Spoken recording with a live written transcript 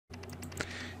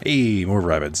Hey, more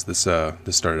Rabbids. This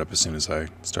started up as soon as I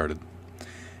started.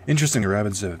 Interesting, the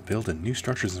Rabbids have built a new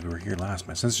structure since we were here last.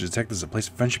 My sensors detect this as a place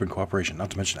of friendship and cooperation,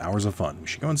 not to mention hours of fun. We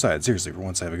should go inside. Seriously, for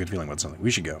once I have a good feeling about something. We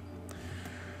should go.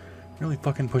 Really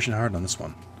fucking pushing hard on this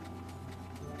one.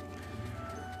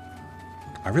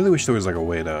 I really wish there was like a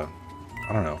way to,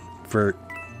 I don't know, for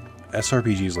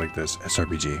SRPGs like this,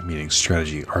 SRPG, meaning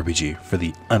strategy RPG, for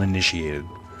the uninitiated.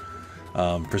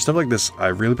 For stuff like this, I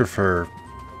really prefer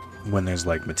when there's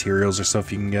like materials or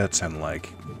stuff you can get and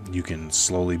like you can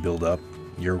slowly build up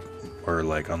your or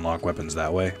like unlock weapons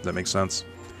that way. Does that make sense?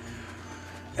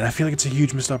 And I feel like it's a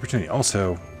huge missed opportunity.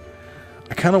 Also,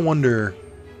 I kind of wonder,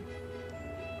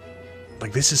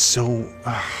 like, this is so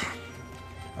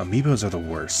amiibos are the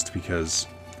worst because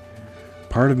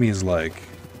part of me is like,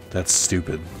 that's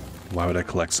stupid. Why would I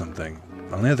collect something?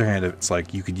 On the other hand, it's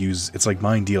like you could use, it's like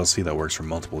buying DLC that works for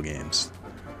multiple games.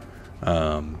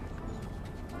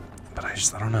 But I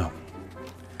don't know.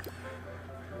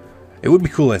 It would be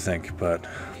cool, I think, but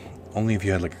only if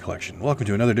you had like a collection. Welcome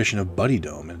to another edition of Buddy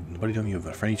Dome. In Buddy Dome, you have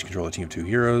a friend each control a team of 2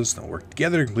 heroes. They'll work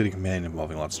together to complete a campaign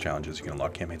involving lots of challenges. You can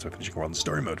unlock campaigns by finishing world in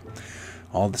story mode.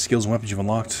 All the skills and weapons you've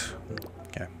unlocked.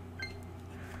 Okay.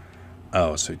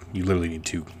 Oh, so you literally need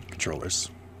 2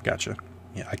 controllers. Gotcha.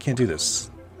 Yeah, I can't do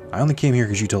this. I only came here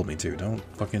because you told me to. Don't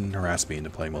fucking harass me into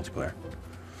playing multiplayer.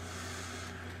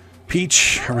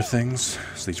 Peach, how are things?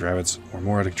 So these Rabbids were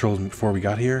more out of control before we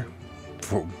got here?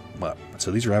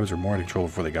 So these Rabbids were more out of control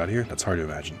before they got here? That's hard to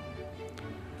imagine.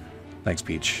 Thanks,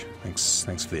 Peach.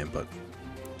 Thanks for the input.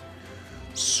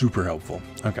 Super helpful.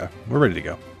 Okay, we're ready to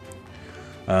go.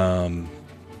 I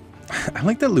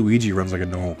like that Luigi runs like a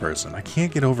normal person. I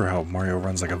can't get over how Mario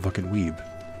runs like a fucking weeb.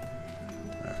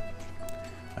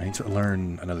 I need to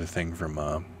learn another thing from,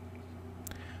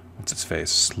 what's its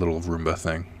face? Little Roomba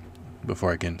thing.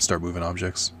 Before I can start moving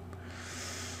objects.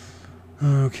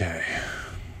 Okay.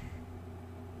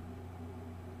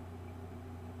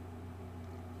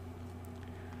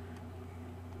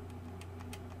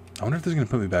 I wonder if this is going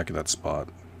to put me back at that spot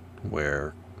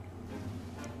where...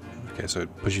 Okay, so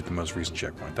it pushes you to the most recent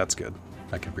checkpoint. That's good.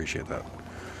 I can appreciate that.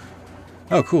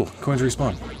 Oh, cool. Coins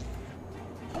respawn.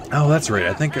 Oh, that's right.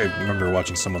 I think I remember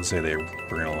watching someone say they were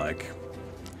going to, like...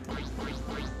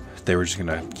 They were just going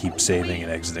to keep saving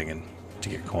and exiting and to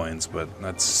get coins, but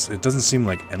it doesn't seem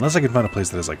like... Unless I can find a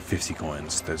place that has, like, 50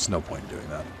 coins, there's no point in doing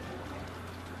that.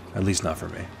 At least not for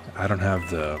me. I don't have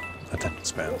the attention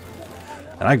span.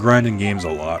 And I grind in games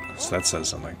a lot, so that says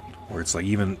something. Where it's like,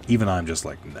 even I'm just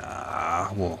like,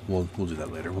 nah, we'll do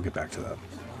that later. We'll get back to that.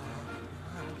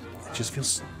 It just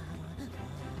feels...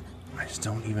 I just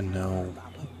don't even know...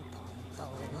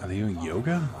 Are they doing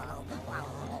yoga?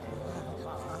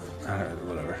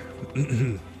 Whatever.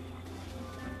 This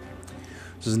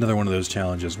is another one of those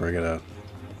challenges where I gotta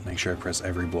make sure I press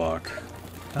every block.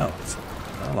 Oh,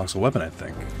 that unlocks a weapon, I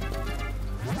think.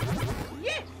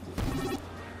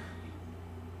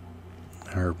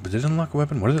 Or did it unlock a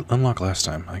weapon? What did it unlock last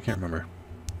time? I can't remember.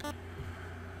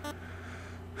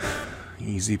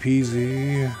 Easy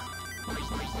peasy.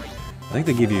 I think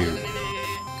they give you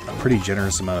a pretty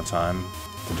generous amount of time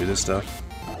to do this stuff.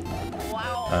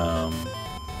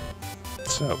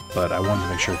 But I wanted to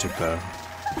make sure I took the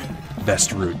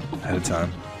best route ahead of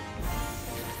time.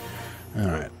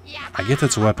 Alright. I get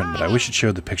that's a weapon, but I wish it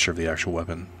showed the picture of the actual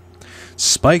weapon.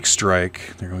 Spike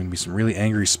Strike. There are going to be some really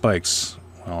angry spikes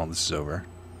when all this is over.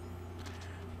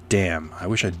 Damn. I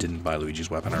wish I didn't buy Luigi's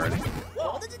weapon already.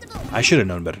 I should have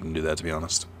known better than do that, to be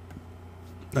honest.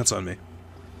 That's on me.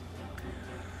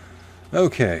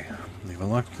 Okay. We've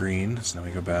unlocked green, so now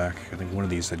we go back. I think one of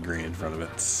these had green in front of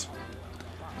it.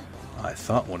 I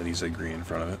thought one of these had green in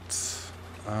front of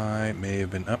it. I may have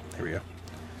been... Oh, here we go.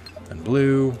 And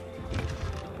blue.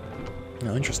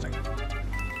 Oh, interesting.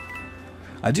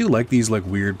 I do like these, like,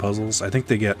 weird puzzles. I think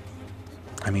they get...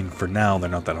 I mean, for now, they're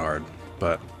not that hard.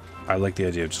 But I like the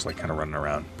idea of just, like, kind of running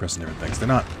around, pressing different things. They're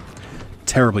not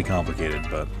terribly complicated,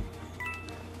 but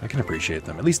I can appreciate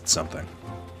them. At least something.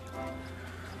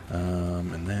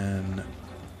 And then...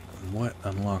 What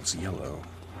unlocks yellow?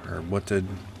 Or what did...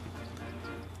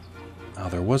 Oh,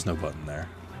 there was no button there.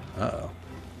 Uh-oh.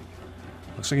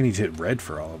 Looks like I need to hit red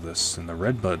for all of this, and the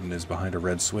red button is behind a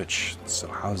red switch. So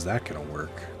how's that gonna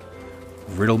work?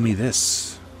 Riddle me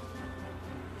this.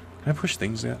 Can I push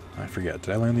things yet? I forget.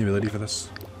 Did I learn the ability for this?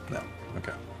 No.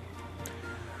 Okay.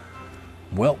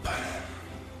 Welp.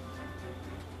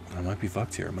 I might be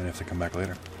fucked here. I might have to come back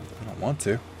later. I don't want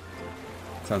to.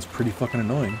 Sounds pretty fucking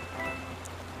annoying.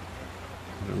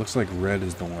 But it looks like red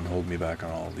is the one holding me back on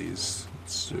all of these.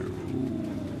 So,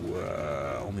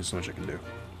 only so much I can do.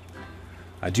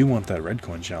 I do want that red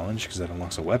coin challenge because that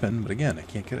unlocks a weapon, but again, I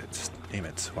can't get it. Just, damn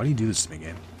it. Why do you do this to me,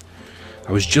 game?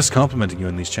 I was just complimenting you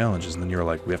in these challenges, and then you were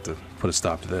like, we have to put a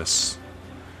stop to this.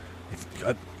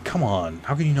 Come on.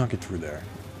 How can you not get through there?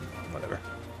 Whatever.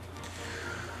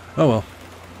 Oh well.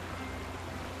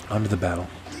 On to the battle.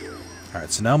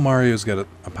 Alright, so now Mario's got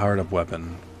a powered-up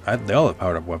weapon. They all have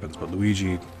powered-up weapons, but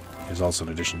Luigi is also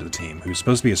an addition to the team, who's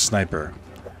supposed to be a sniper,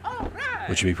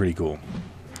 which would be pretty cool.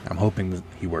 I'm hoping that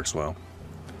he works well.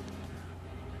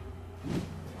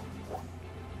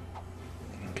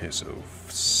 Okay, so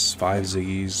 5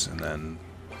 Ziggies, and then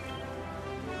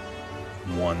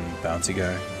 1 bouncy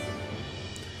guy.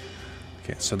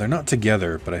 Okay, so they're not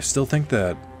together, but I still think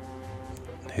that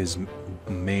his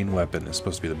main weapon is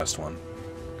supposed to be the best one.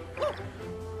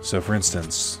 So, for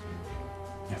instance,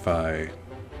 if I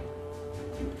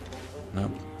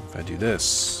do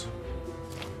this...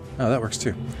 Oh, that works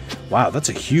too. Wow, that's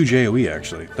a huge AoE,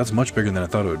 actually. That's much bigger than I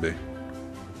thought it would be.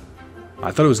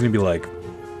 I thought it was going to be like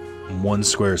 1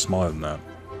 square smaller than that.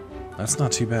 That's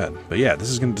not too bad. But yeah, this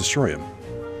is going to destroy him.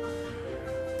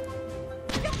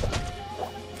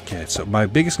 Okay, so my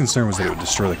biggest concern was that it would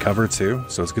destroy the cover too,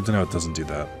 so it's good to know it doesn't do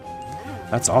that.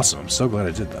 That's awesome. I'm so glad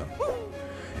I did that.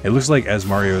 It looks like as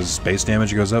Mario's base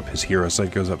damage goes up, his hero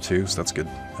sight goes up too, so that's good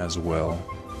as well.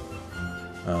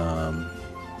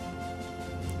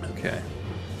 Okay.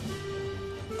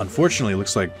 Unfortunately, it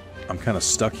looks like I'm kind of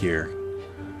stuck here.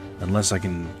 Unless I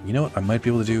can... You know what I might be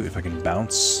able to do? If I can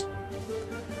bounce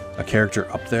a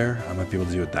character up there, I might be able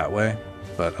to do it that way.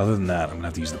 But other than that, I'm going to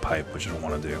have to use the pipe, which I don't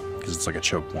want to do, because it's like a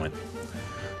choke point.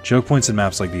 Choke points in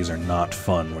maps like these are not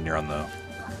fun when you're on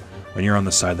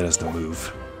the side that has to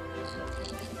move.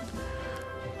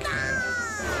 Okay.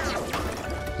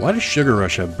 Why does Sugar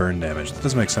Rush have burn damage? That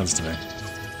doesn't make sense to me.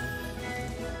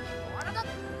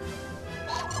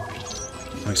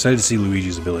 I'm excited to see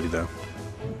Luigi's ability, though.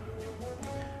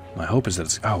 My hope is that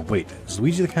it's... Oh, wait. Is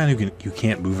Luigi the kind who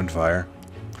can't move and fire?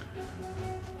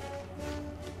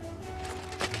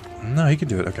 No, he can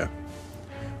do it. Okay.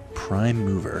 Prime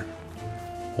Mover.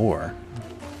 Or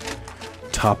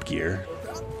Top Gear,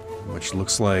 which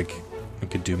looks like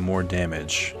it could do more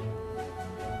damage.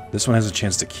 This one has a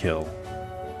chance to kill.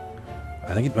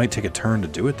 I think it might take a turn to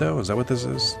do it, though. Is that what this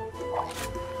is?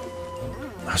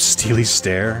 Oh, Steely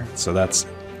Stare. So that's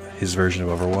his version of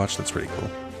Overwatch. That's pretty cool.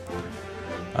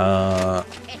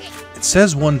 It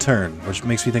says 1 turn, which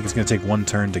makes me think it's going to take 1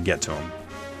 turn to get to him.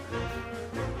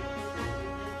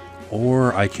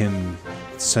 Or I can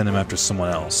send him after someone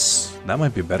else. That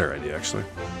might be a better idea, actually.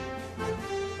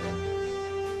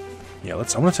 Yeah, I want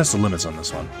to test the limits on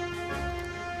this one.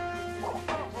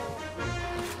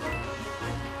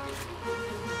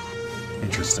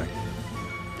 Interesting.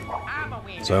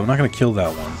 So I'm not going to kill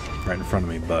that one right in front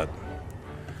of me, but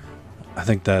I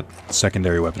think that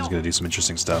secondary weapon is going to do some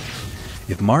interesting stuff.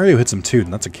 If Mario hits him too,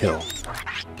 then that's a kill.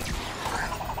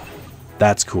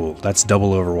 That's cool. That's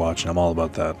double Overwatch, and I'm all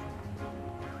about that.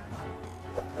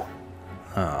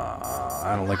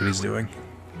 I don't like what he's doing.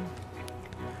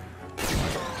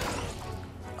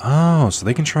 Oh, so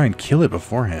they can try and kill it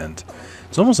beforehand.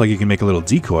 It's almost like you can make a little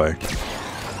decoy.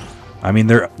 I mean,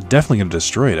 they're definitely going to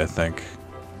destroy it, I think.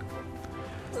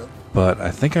 But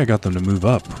I think I got them to move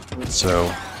up,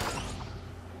 so...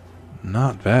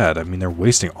 Not bad. I mean, they're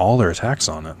wasting all their attacks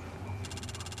on it.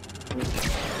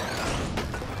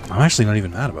 I'm actually not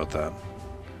even mad about that.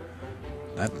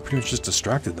 That pretty much just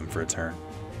distracted them for a turn.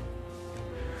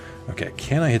 Okay,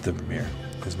 can I hit them from here?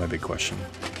 Is my big question.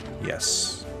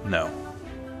 Yes. No.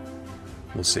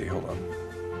 We'll see. Hold on.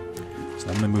 So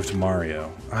I'm going to move to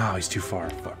Mario. Oh, he's too far.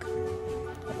 Fuck.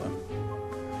 Hold on.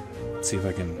 Let's see if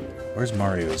I can... Where's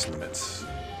Mario's limits?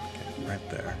 Okay, right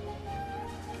there.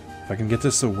 If I can get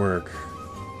this to work,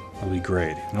 that'll be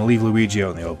great. I'm going to leave Luigi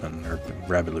out in the open, or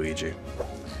Rabbid Luigi.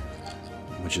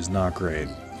 Which is not great.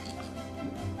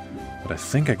 But I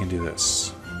think I can do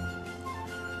this.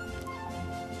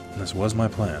 This was my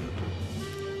plan.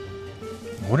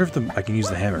 I wonder if I can use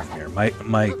the hammer from here.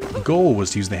 My goal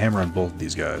was to use the hammer on both of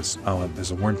these guys. Oh,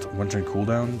 there's a one turn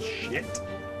cooldown? Shit.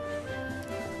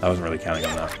 I wasn't really counting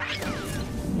on that.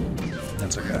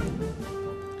 That's okay.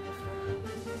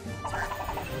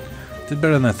 Did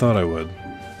better than I thought I would.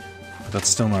 But that's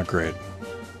still not great.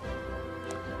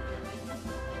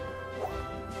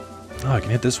 Oh, I can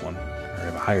hit this one. Or I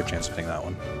have a higher chance of hitting that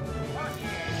one.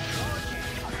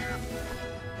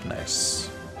 Nice.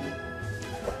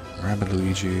 Rabbid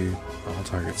Luigi, all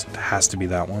targets. It has to be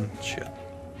that one. Shit.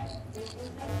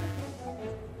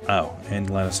 Oh, and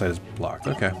line of sight is blocked.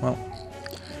 Okay, well.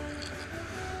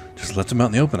 Just let them out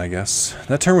in the open, I guess.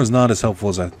 That turn was not as helpful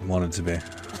as I wanted it to be.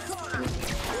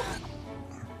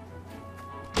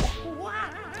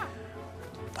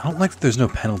 I don't like that there's no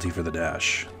penalty for the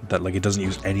dash. That, like, it doesn't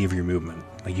use any of your movement.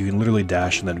 Like, you can literally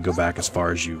dash and then go back as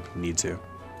far as you need to.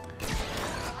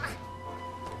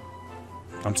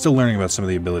 I'm still learning about some of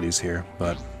the abilities here,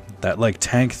 but that, like,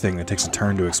 tank thing that takes a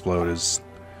turn to explode is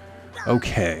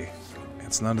okay.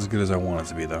 It's not as good as I want it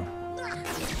to be, though.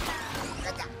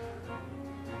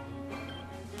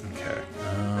 Okay,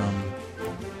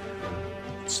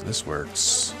 so this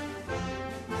works.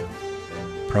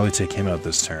 Probably take him out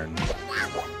this turn.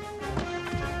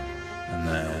 And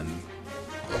then...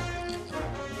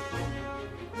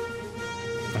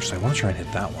 Actually, I want to try and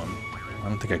hit that one. I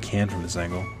don't think I can from this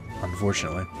angle,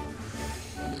 unfortunately.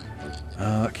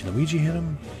 Can Luigi hit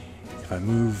him? If I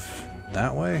move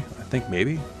that way? I think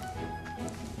maybe.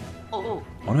 I want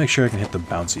to make sure I can hit the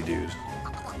bouncy dude.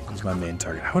 That's my main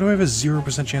target. How do I have a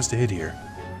 0% chance to hit here?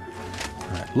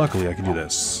 Alright, luckily I can do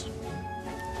this.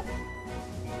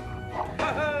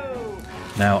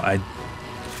 Now,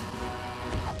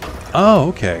 oh,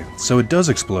 okay. So it does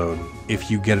explode if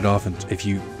you get it off and if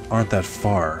you aren't that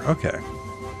far. Okay.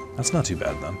 That's not too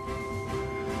bad, then.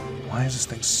 Why is this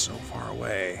thing so far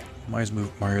away? Why is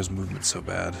Mario's movement so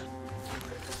bad?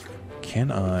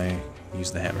 Can I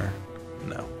use the hammer?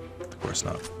 No. Of course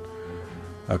not.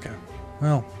 Okay.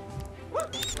 Well.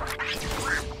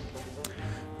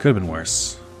 Could have been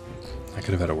worse. I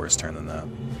could have had a worse turn than that.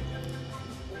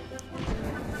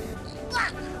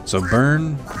 So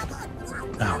burn...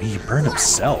 Oh, he burned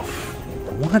himself.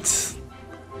 What?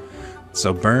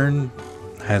 So burn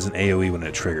has an AoE when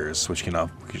it triggers, which can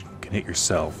hit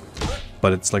yourself.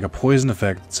 But it's like a poison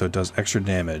effect, so it does extra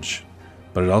damage.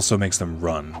 But it also makes them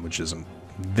run, which is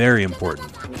very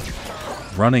important.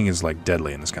 Running is like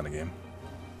deadly in this kind of game.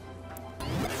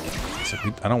 So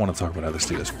I don't want to talk about how this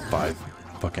dude has 5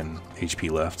 fucking HP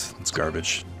left. It's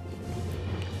garbage.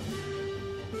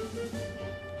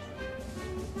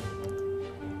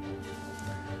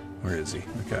 Where is he?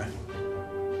 Okay.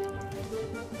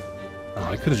 Oh,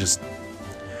 I could have just...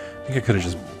 I think I could have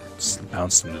just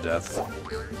bounced him to death.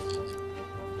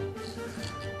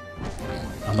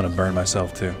 I'm gonna burn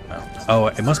myself too. No. Oh,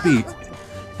 it must be...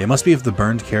 It must be if the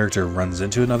burned character runs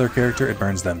into another character, it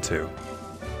burns them too.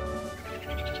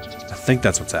 I think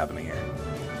that's what's happening here.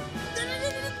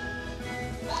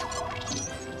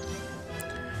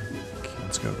 Okay,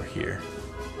 let's go over here.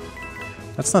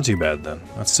 That's not too bad then.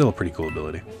 That's still a pretty cool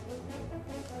ability.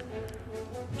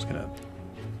 I'm just gonna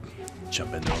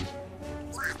jump into him.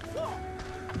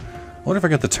 I wonder if I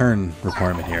got the turn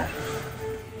requirement here.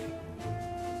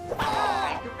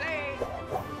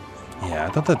 Yeah,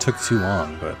 I thought that took too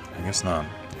long, but I guess not.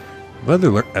 But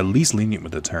they're at least lenient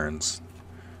with the turns.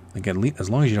 Like, as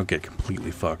long as you don't get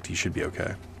completely fucked, you should be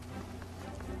okay.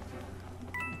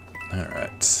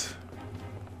 Alright.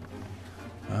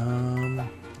 Oh,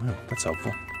 that's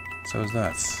helpful. So is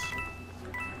that.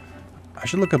 I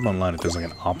should look up online if there's like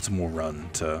an optimal run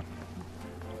to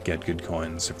get good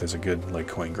coins, if there's a good like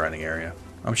coin grinding area.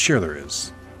 I'm sure there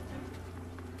is.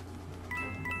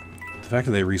 The fact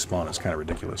that they respawn is kind of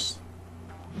ridiculous.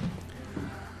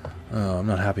 Oh, I'm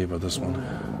not happy about this one.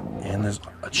 And there's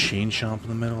a chain chomp in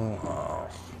the middle. Oh.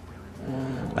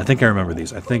 I think I remember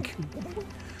these. I think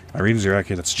my readings are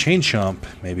accurate. It's chain chomp,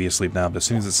 maybe asleep now, but as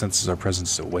soon as it senses our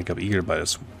presence, it'll wake up eager to bite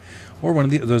us. Or one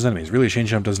of those enemies. Really, chain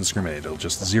chomp doesn't discriminate. It'll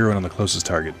just zero in on the closest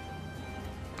target.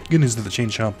 Good news is that the chain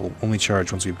chomp will only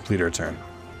charge once we complete our turn.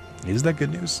 Is that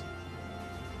good news?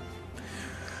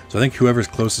 So I think whoever's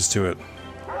closest to it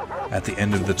at the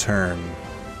end of the turn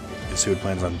is who it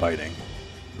plans on biting.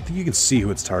 I think you can see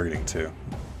who it's targeting too.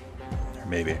 Or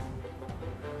maybe.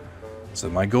 So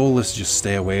my goal is to just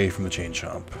stay away from the chain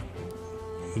chomp.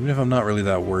 Even if I'm not really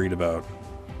that worried about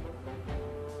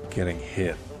getting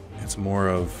hit. It's more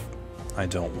of I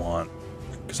don't want...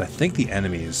 Because I think the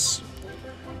enemies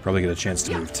probably get a chance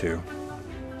to move too.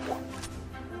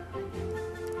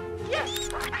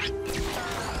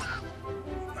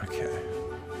 Okay.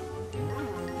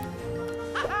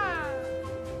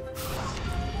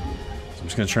 So I'm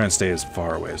just going to try and stay as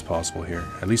far away as possible here.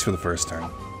 At least for the first turn.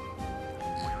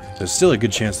 There's still a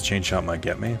good chance the chain chomp might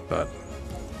get me, but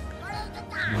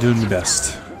I'm doing my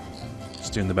best.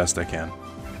 Just doing the best I can.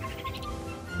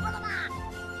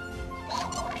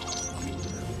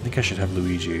 I think I should have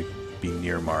Luigi be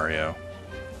near Mario,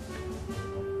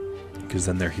 because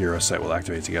then their hero set will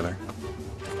activate together.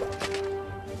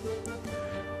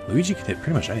 Luigi can hit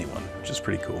pretty much anyone, which is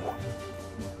pretty cool.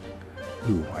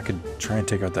 Ooh, I could try and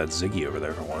take out that Ziggy over there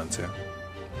if I wanted to.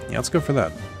 Yeah, let's go for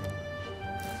that.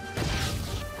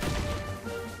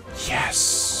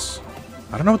 Yes!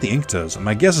 I don't know what the ink does.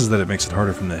 My guess is that it makes it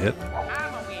harder for them to hit,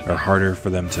 or harder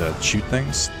for them to shoot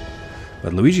things.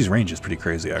 But Luigi's range is pretty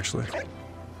crazy, actually.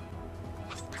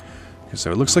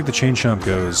 So it looks like the chain chomp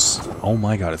goes... Oh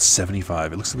my god, it's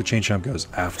 75. It looks like the chain chomp goes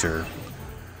after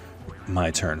my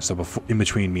turn. So before, in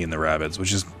between me and the Rabbids,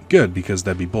 which is good because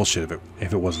that'd be bullshit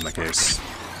if it wasn't the case.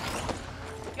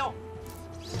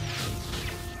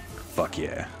 Fuck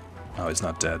yeah. Oh, he's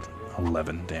not dead.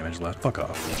 11 damage left. Fuck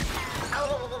off.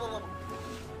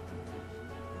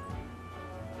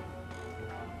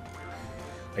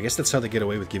 I guess that's how they get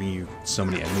away with giving you so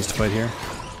many enemies to fight here.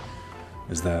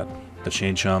 Is that the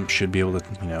chain chomp should be able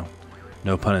to, you know,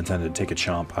 no pun intended, take a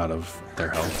chomp out of their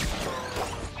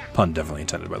health. Pun definitely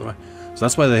intended, by the way. So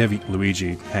that's why they have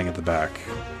Luigi hang at the back,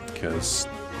 because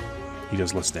he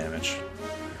does less damage.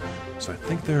 So I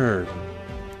think there are...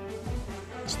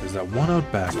 So there's that one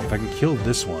out back. If I can kill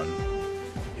this one,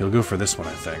 he'll go for this one,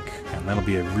 I think. And that'll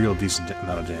be a real decent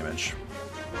amount of damage.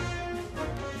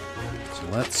 So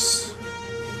let's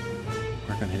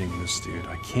work on hitting this dude.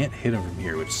 I can't hit him from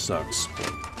here, which sucks.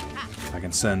 I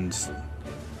can send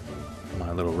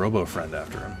my little robo friend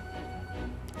after him.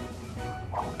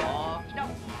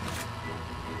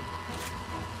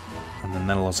 And then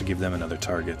that'll also give them another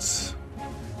target.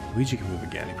 Luigi can move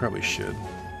again. He probably should.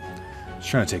 Just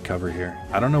trying to take cover here.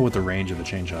 I don't know what the range of the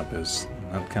chain chomp is.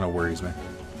 That kind of worries me.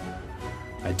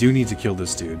 I do need to kill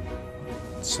this dude.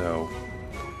 So,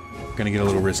 I'm going to get a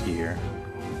little risky here.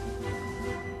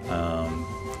 I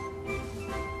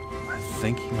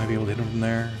think he might be able to hit him from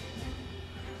there.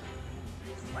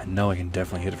 I know I can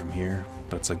definitely hit it from here,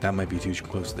 but it's like that might be too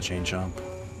close to the chain chomp.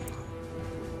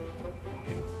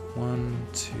 Okay, 1,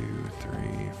 2, 3,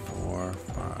 4,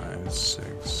 5,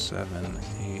 6, 7,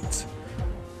 8,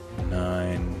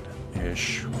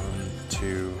 9-ish. 1,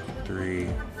 2, 3,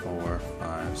 4,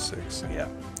 5, 6. Yeah,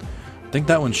 I think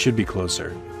that one should be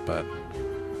closer, but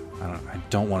I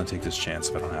don't want to take this chance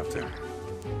if I don't have to.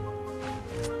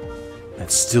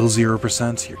 It's still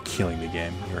 0%. You're killing me,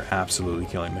 game. You're absolutely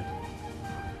killing me.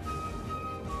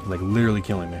 Like, literally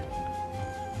killing me.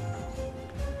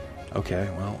 Okay,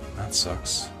 well, that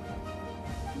sucks.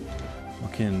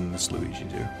 What can this Luigi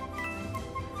do?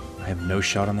 I have no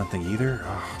shot on that thing either?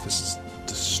 Oh, this is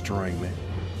destroying me.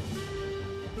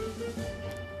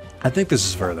 I think this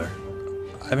is further.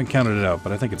 I haven't counted it out,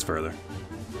 but I think it's further.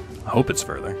 I hope it's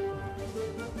further.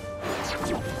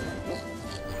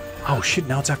 Oh shit,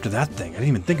 now it's after that thing. I didn't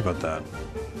even think about that.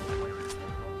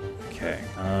 Okay,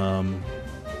 I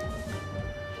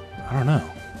don't know.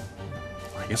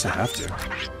 I guess I have to.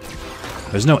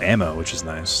 There's no ammo, which is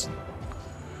nice.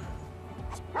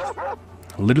 I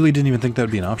literally didn't even think that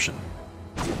would be an option.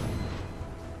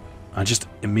 I just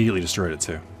immediately destroyed it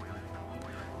too.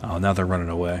 Oh, now they're running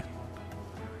away.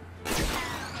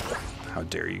 How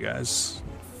dare you guys.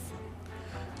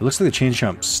 It looks like the chain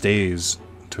chomp stays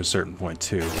to a certain point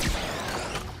too,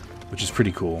 which is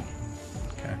pretty cool.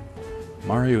 Okay.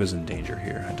 Mario is in danger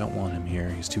here. I don't want him here.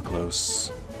 He's too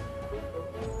close.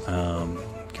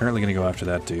 Currently gonna go after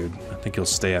that dude. I think he'll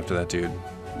stay after that dude.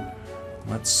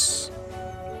 Let's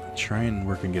try and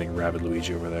work on getting Rabbid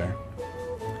Luigi over there.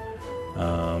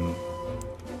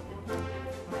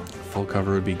 Full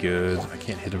cover would be good. I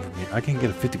can't hit him from here. I can get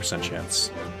a 50%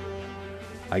 chance.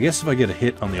 I guess if I get a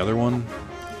hit on the other one,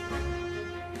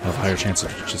 I'll have a higher chance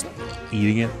of just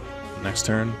eating it next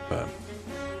turn, but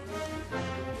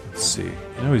let's see.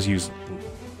 I can always use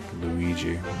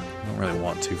Luigi. I don't really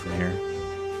want to from here.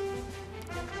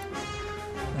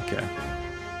 Okay.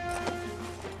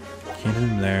 Can't hit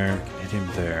him there, can hit him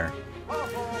there. I'm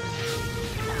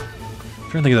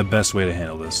trying to think of the best way to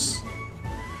handle this.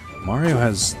 Mario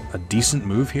has a decent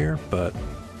move here, but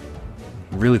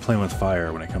I'm really playing with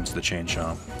fire when it comes to the chain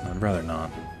chomp. I'd rather not.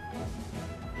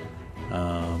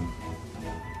 I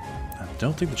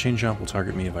don't think the chain chomp will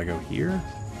target me if I go here.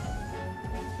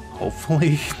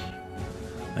 Hopefully.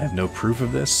 I have no proof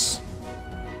of this.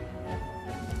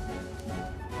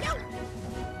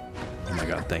 Oh my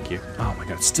god, thank you. Oh my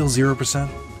god, it's still 0%?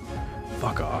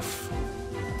 Fuck off.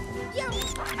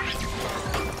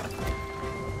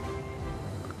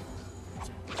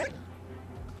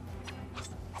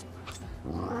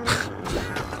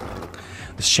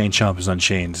 This chain chomp is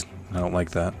unchained. I don't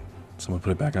like that. Someone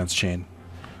put it back on its chain.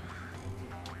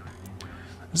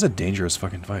 This is a dangerous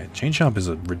fucking fight. Chain chomp is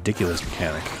a ridiculous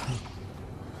mechanic.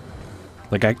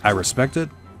 Like, I respect it,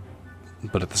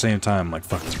 but at the same time, like,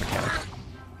 fuck this mechanic.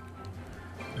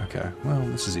 Okay, well,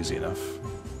 this is easy enough.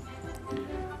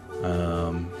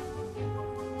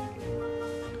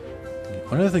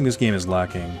 One other thing this game is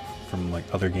lacking from, like,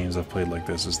 other games I've played like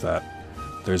this is that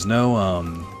there's no,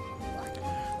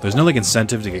 like,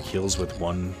 incentive to get kills with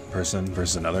one person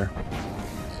versus another.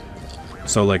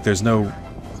 So, like, there's no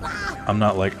I'm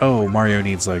not like, oh, Mario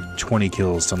needs like 20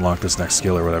 kills to unlock this next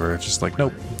skill or whatever. It's just like,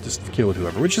 nope, just kill with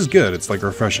whoever, which is good. It's like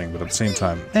refreshing, but at the same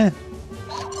time, eh.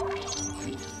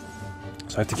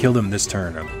 So I have to kill them this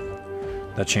turn, and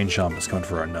that chain chomp is coming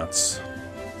for our nuts.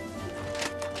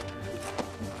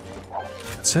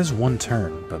 It says 1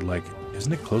 turn, but like,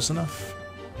 isn't it close enough?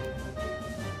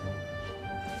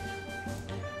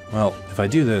 Well, if I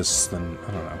do this, then,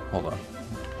 I don't know, hold on.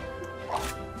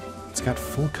 It's got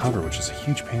full cover, which is a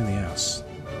huge pain in the ass.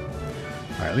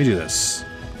 Alright, let me do this.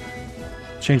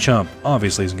 Chain Chomp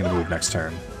obviously isn't going to move next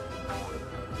turn.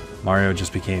 Mario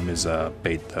just became his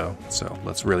bait, though, so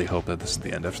let's really hope that this is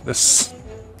the end after this.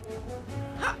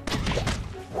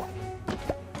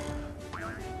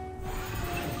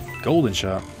 Golden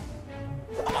shot.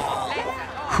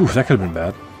 Whew, that could have been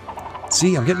bad.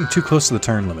 See, I'm getting too close to the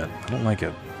turn limit. I don't like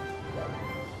it.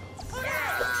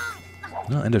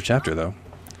 No, end of chapter, though.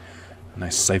 A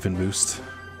nice siphon boost.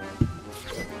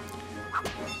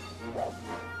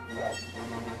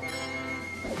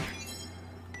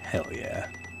 Hell yeah.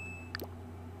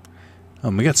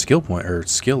 We got skill point, or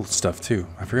skill stuff, too.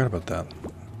 I forgot about that.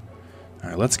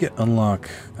 Alright, let's get unlock,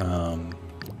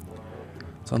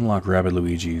 let's unlock Rabbid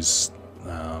Luigi's,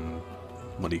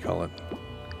 what do you call it?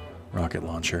 Rocket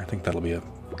launcher. I think that'll be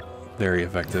very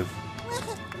effective.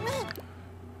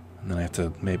 And then I have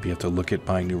to, maybe have to look at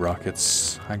buying new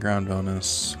rockets. High ground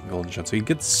bonus, golden shot. So you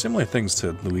get similar things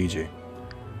to Luigi.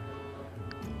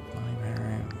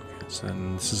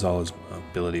 And this is all his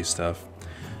ability stuff.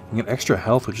 You get extra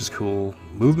health, which is cool.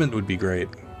 Movement would be great.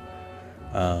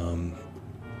 And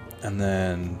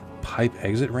then pipe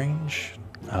exit range.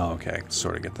 Oh, okay. I can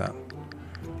sort of get that.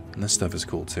 And this stuff is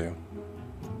cool too.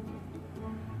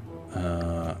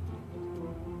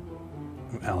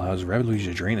 Allows Rabbid Luigi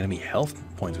to drain enemy health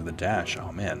points with a dash.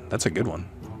 Oh man, that's a good one.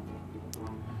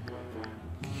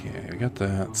 Okay, we got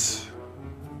that.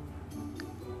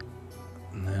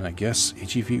 And then I guess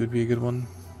Itchy Feet would be a good one.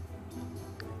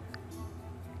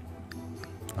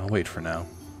 I'll wait for now.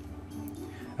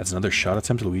 That's another shot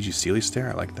attempt to Luigi's Steely Stare.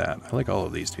 I like that. I like all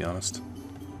of these, to be honest.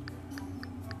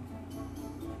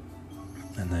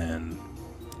 And then...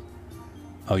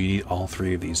 oh, you need all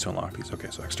 3 of these to unlock these. Okay,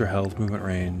 so extra health, movement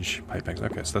range, pipe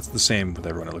exit. Okay, so that's the same with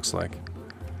everyone, it looks like.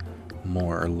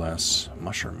 More or less.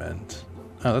 Mushroom Mint.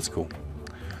 Oh, that's cool.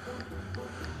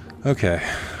 Okay.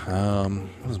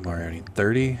 What does Mario need?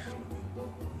 30?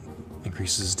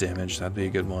 Increases damage. That'd be a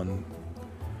good one.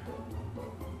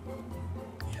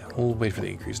 Yeah, we'll wait for the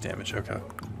increased damage. Okay. And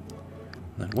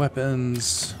then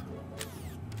weapons.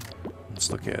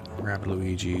 Let's look at Rabbid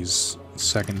Luigi's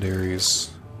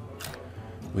secondaries.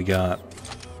 We got,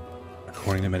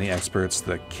 according to many experts,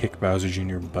 the Kick Bowser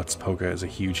Jr. Butts Polka is a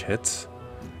huge hit.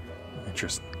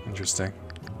 Interesting.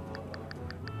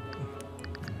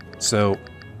 So,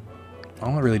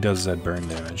 all it really does is add burn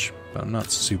damage, but I'm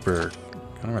not super...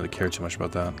 I don't really care too much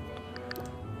about that.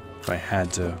 If I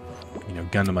had to, you know,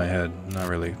 gun to my head, not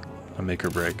really a make or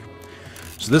break.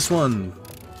 So this one...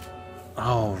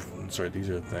 oh, I'm sorry, these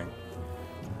are the thing.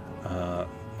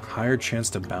 Higher chance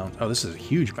to bounce... oh, this is a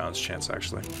huge bounce chance,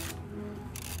 actually.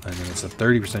 And then it's a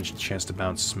 30% chance to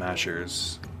bounce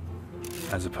smashers,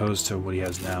 as opposed to what he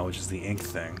has now, which is the ink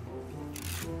thing.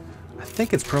 I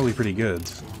think it's probably pretty good.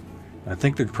 I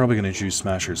think they're probably going to introduce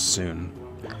smashers soon.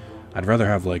 I'd rather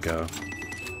have, like, a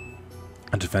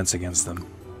defense against them.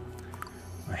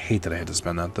 I hate that I had to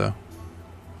spend that, though.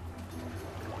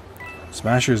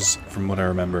 Smashers, from what I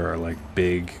remember, are, like,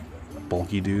 big,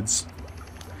 bulky dudes.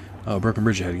 Oh, broken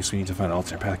bridge ahead. I guess we need to find an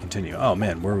alternate path to continue. Oh,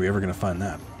 man, where are we ever going to find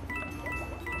that?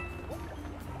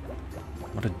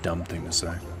 What a dumb thing to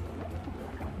say.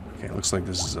 Okay, it looks like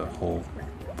this is a whole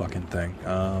fucking thing.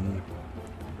 Alright,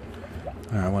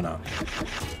 why not?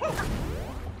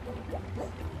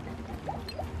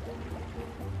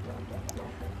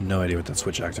 No idea what that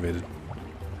switch activated.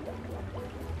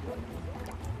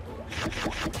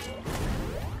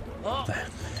 What the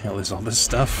hell is all this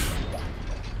stuff?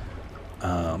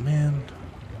 Oh, man.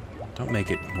 Don't make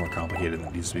it more complicated than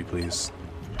it needs to be, please.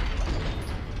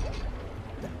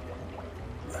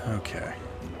 Okay.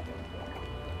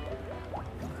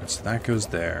 So that goes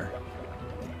there.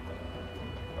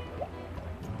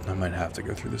 I might have to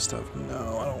go through this stuff.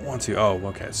 No, I don't want to. Oh,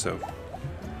 okay, so...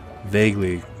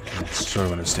 vaguely, I sort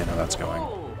of understand how that's going.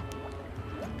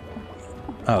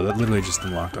 Oh, that literally just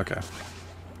unlocked. Okay.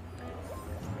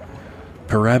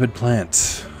 Parabid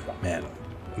Plant. Man,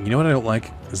 you know what I don't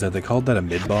like? Is that they called that a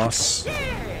mid-boss.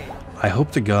 I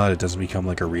hope to God it doesn't become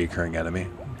like a reoccurring enemy.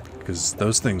 Because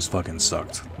those things fucking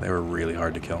sucked. They were really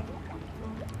hard to kill.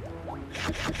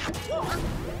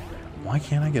 Why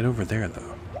can't I get over there,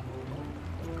 though?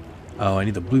 Oh, I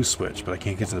need the blue switch, but I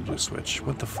can't get to the blue switch.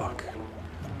 What the fuck?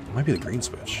 It might be the green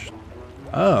switch.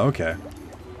 Oh, okay.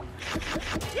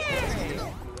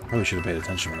 Probably should have paid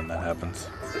attention when that happened.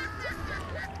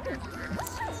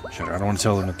 Shit, I don't want to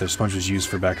tell them that their sponge was used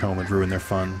for back home and ruin their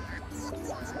fun.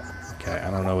 Okay, I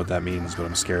don't know what that means, but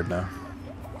I'm scared now.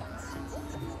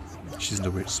 She's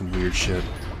into some weird shit.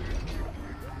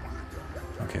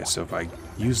 Okay, so if I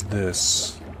use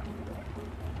this,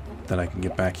 then I can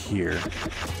get back here.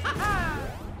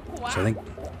 So I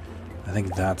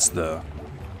think that's the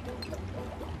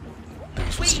thing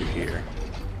I'm supposed to do here.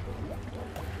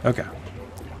 Okay.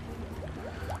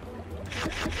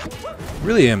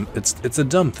 Really am. It's a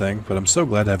dumb thing, but I'm so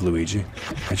glad to have Luigi.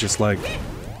 It's just like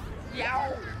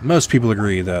most people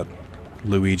agree that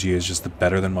Luigi is just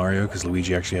better than Mario because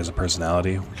Luigi actually has a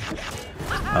personality.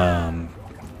 And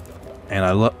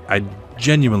I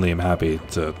genuinely am happy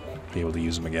to be able to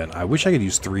use him again. I wish I could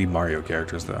use 3 Mario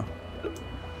characters though.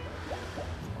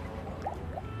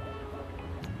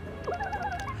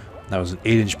 That was an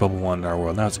 8-inch bubble wand in our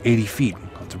world. Now it's 80 feet.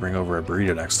 I'll have to bring over a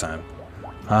burrito next time.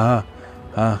 Ha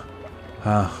ha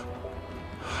ha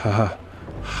ha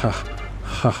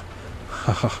ha ha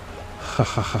ha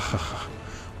ha.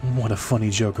 What a funny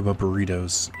joke about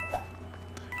burritos.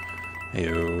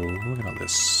 Heyo, look at all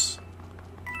this.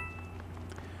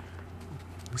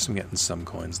 At least I'm getting some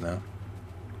coins now.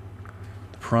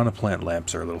 The piranha plant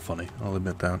lamps are a little funny, I'll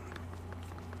admit that.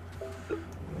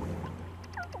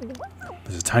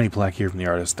 There's a tiny plaque here from the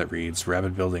artist that reads,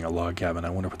 Rabbit building a log cabin. I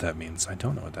wonder what that means. I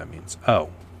don't know what that means. Oh,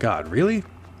 God, really?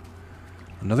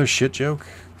 Another shit joke?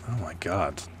 Oh my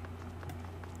God.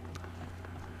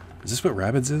 Is this what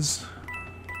Rabbids is?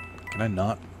 Can I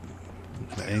not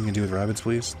have anything to do with Rabbids,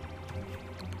 please?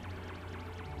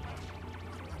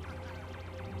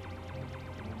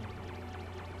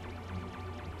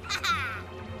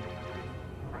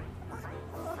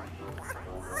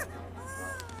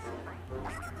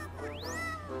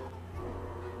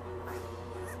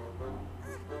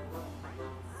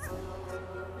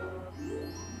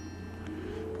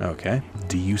 Okay.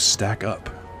 Do you stack up?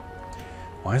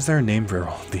 Why is there a name for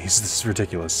all these? This is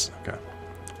ridiculous. Okay.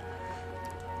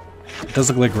 It does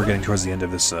look like we're getting towards the end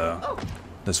of this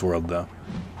this world, though.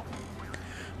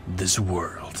 This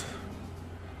world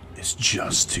is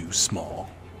just too small.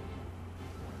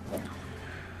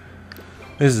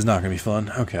 This is not going to be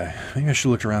fun. Okay. Maybe I should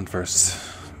look around first.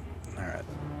 Alright.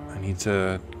 I need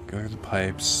to go to the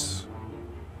pipes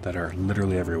that are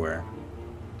literally everywhere.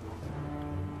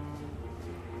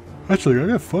 Actually, I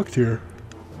got fucked here.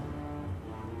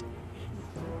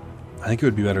 I think it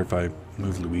would be better if I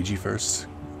moved Luigi first,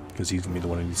 because he's going to be the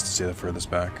one who needs to stay the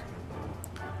furthest back.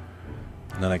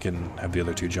 And then I can have the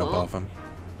other 2 jump off him.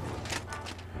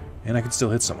 And I can still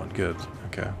hit someone. Good.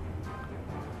 Okay.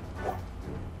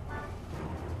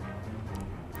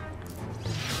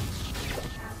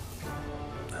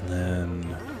 And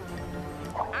then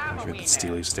I get the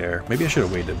Steely Stare. Maybe I should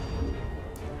have waited.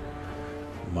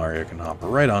 Mario can hop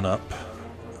right on up,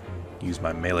 use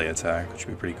my melee attack, which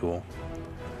would be pretty cool.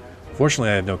 Fortunately,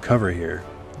 I have no cover here,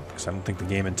 because I don't think the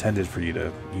game intended for you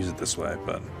to use it this way,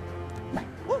 but...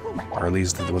 Or at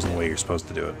least there wasn't a way you're supposed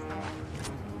to do it.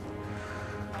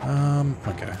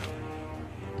 Okay.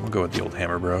 We'll go with the old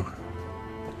hammer, bro.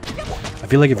 I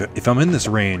feel like if I'm in this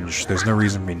range, there's no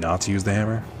reason for me not to use the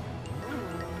hammer.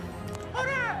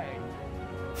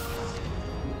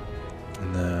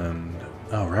 And then...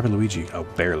 Oh, Rabbid Luigi. Oh,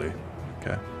 barely.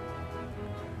 Okay.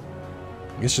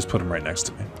 I guess just put him right next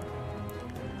to me.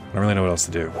 I don't really know what else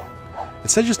to do. It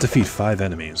said just defeat 5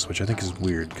 enemies, which I think is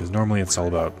weird, because normally it's all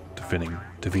about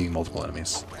defeating multiple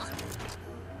enemies.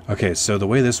 Okay, so the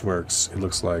way this works, it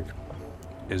looks like,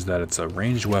 is that it's a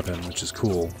ranged weapon, which is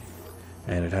cool,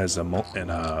 and it has has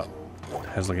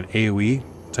like an AoE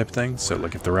type thing. So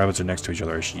like if the rabbits are next to each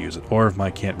other, I should use it, or if I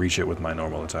can't reach it with my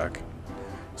normal attack.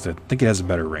 So I think it has a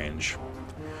better range.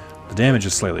 The damage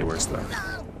is slightly worse though.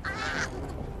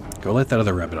 Go light that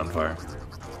other rabbit on fire.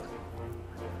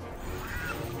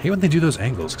 I hate when they do those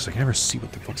angles, because I can never see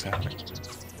what the fuck's happening.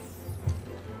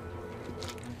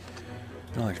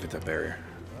 I don't like to hit that barrier.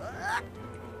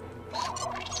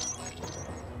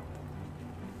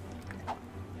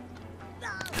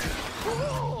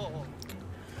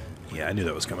 Yeah, I knew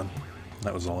that was coming.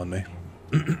 That was all on me.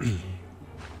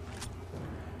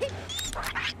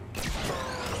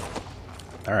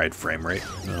 Alright, frame rate.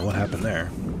 I don't know what happened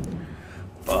there.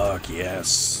 Fuck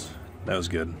yes. That was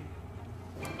good.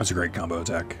 That's a great combo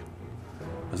attack.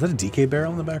 Is that a DK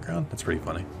barrel in the background? That's pretty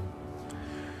funny.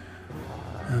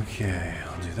 Okay,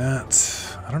 I'll do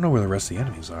that. I don't know where the rest of the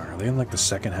enemies are. Are they in like the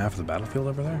second half of the battlefield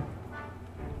over there?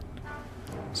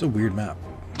 It's a weird map.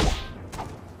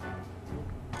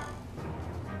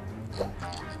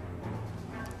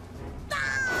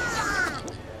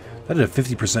 That had a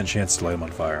 50% chance to light him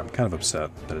on fire. I'm kind of upset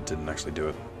that it didn't actually do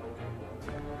it.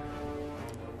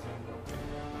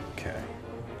 Okay.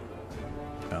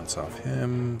 Bounce off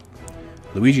him.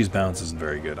 Luigi's bounce isn't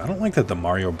very good. I don't like that the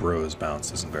Mario Bros.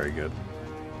 Bounce isn't very good.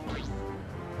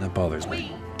 That bothers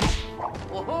me.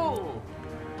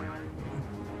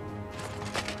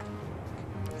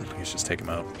 Let's just take him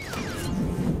out.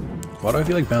 Why do I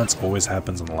feel like bounce always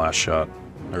happens on the last shot?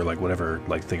 Or like whatever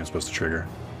like thing I'm supposed to trigger.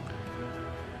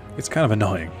 It's kind of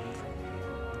annoying.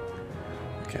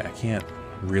 Okay, I can't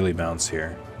really bounce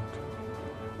here.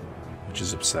 Which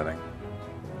is upsetting.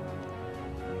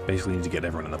 Basically need to get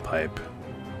everyone in the pipe.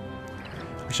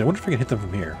 Actually, I wonder if I can hit them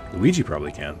from here. Luigi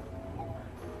probably can.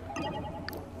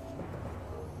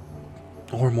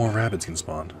 Or more Rabbids can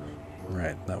spawn.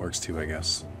 Right, that works too, I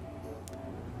guess.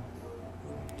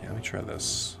 Yeah, let me try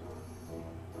this.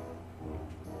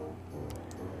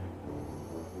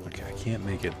 Okay, I can't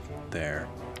make it there.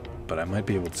 But I might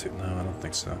be able to... No, I don't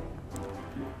think so.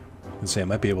 I can say I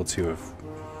might be able to if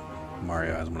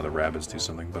Mario has one of the Rabbids do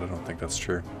something, but I don't think that's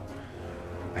true.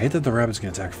 I hate that the Rabbids can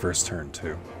attack first turn,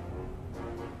 too.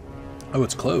 Oh,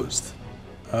 it's closed.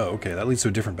 Oh, okay, that leads to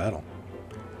a different battle.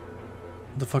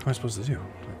 What the fuck am I supposed to do?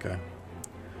 Okay.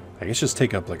 I guess just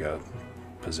take up, like, a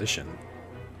position.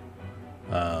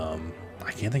 I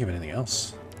can't think of anything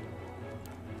else.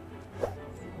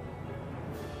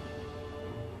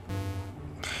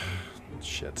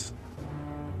 Shit.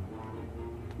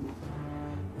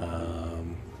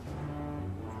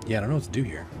 Yeah, I don't know what to do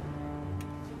here.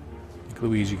 I think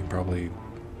Luigi can probably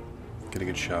get a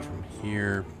good shot from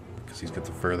here, because he's got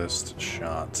the furthest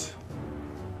shot.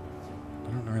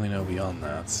 I don't really know beyond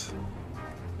that.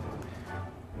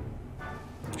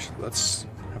 Actually, let's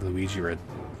have Luigi right...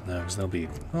 No, because they'll be...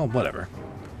 Well, whatever.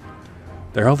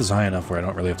 Their health is high enough where I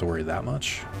don't really have to worry that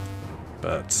much.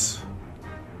 But...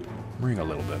 I'm worrying a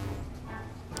little bit.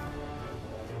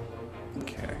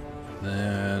 Okay.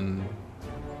 Then...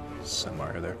 Send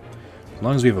Mario there. As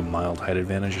long as we have a mild height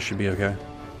advantage, it should be okay.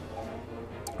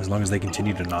 As long as they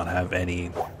continue to not have any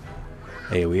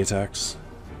AoE attacks.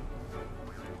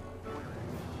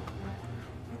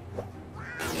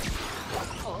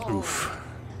 Oof.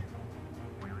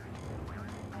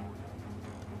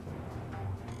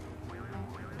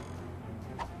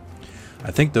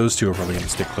 I think those two are probably going to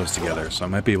stick close together, so I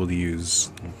might be able to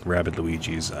use Rabbid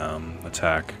Luigi's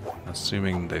attack,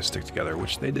 assuming they stick together,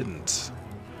 which they didn't.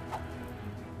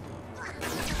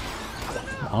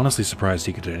 I'm honestly surprised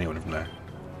he could hit anyone from there.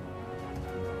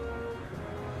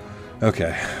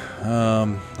 Okay, I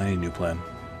need a new plan.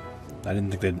 I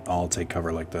didn't think they'd all take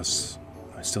cover like this.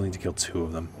 I still need to kill 2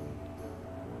 of them.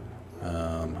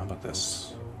 How about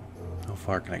this? How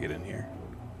far can I get in here?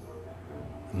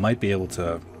 I might be able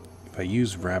to, if I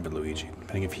use Rabbid Luigi,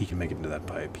 depending if he can make it into that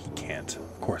pipe. He can't.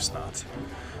 Of course not.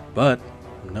 But,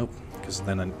 nope, because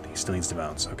then he still needs to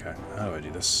bounce. Okay, how do I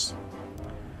do this?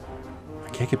 I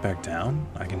can't get back down?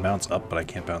 I can bounce up, but I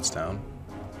can't bounce down.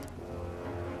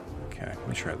 Okay, let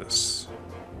me try this.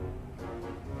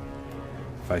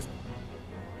 If I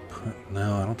put...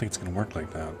 No, I don't think it's going to work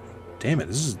like that. Damn it,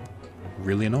 this is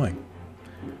really annoying.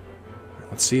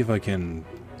 Let's see if I can...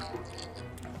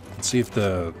 Let's see if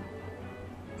the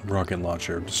rocket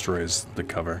launcher destroys the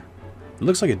cover. It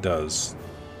looks like it does.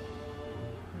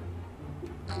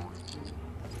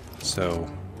 So,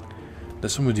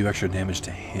 this one would do extra damage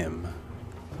to him.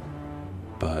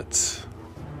 But...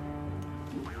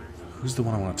 who's the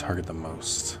one I want to target the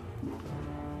most?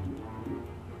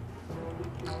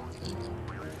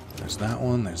 There's that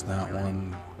one, there's that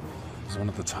one. There's one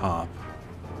at the top.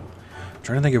 I'm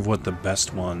trying to think of what the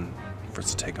best one for us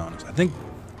to take on is. I think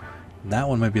that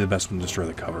one might be the best one to destroy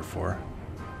the cover for.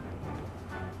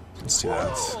 Let's do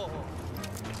that.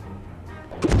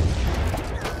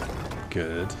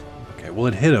 Good. Okay, well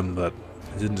it hit him, but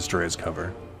it didn't destroy his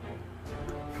cover.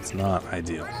 It's not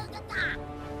ideal.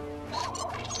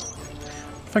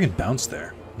 If I can bounce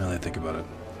there, now that I think about it.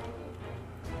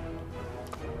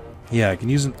 Yeah, I can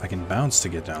use it. I can bounce to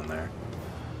get down there.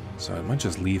 So I might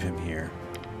just leave him here.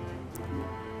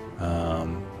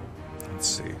 Let's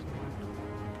see.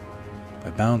 If I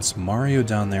bounce Mario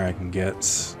down there, I can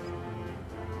get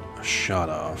a shot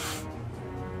off.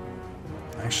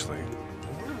 Actually,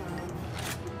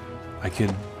 I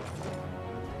could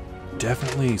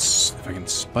definitely, if I can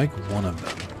spike one of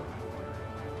them.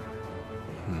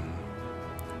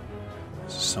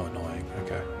 This is so annoying.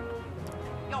 Okay.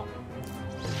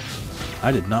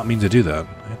 I did not mean to do that.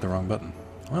 I hit the wrong button.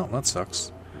 Well, that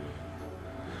sucks.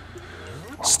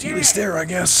 Steely stare, I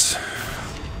guess.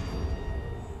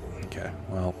 Okay,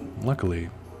 well, luckily,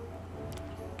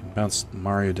 Bounce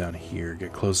Mario down here,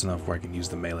 get close enough where I can use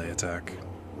the melee attack.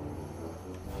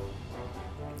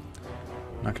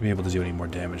 Not gonna be able to do any more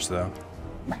damage though.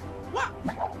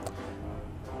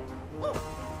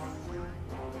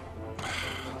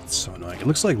 It's so annoying. It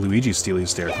looks like Luigi's Steely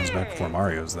Stare comes back before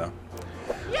Mario's though.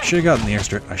 I should have gotten the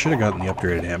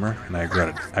upgraded hammer, and I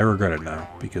regret it now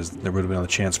because there would have been another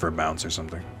chance for a bounce or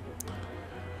something.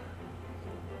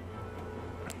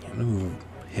 I'm gonna move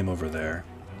him over there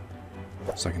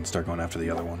so I can start going after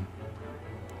the other one.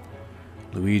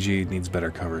 Luigi needs better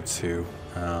cover too.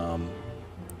 Yeah,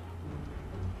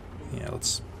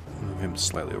 let's move him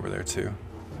slightly over there too.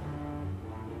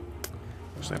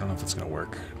 Actually, I don't know if that's gonna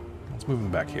work. Let's move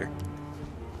him back here.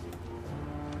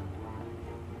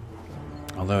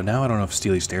 Although now I don't know if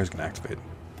Steely Stairs can activate.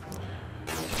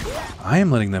 I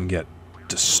am letting them get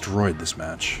destroyed this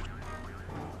match.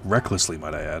 Recklessly,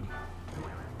 might I add.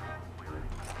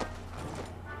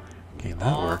 Okay,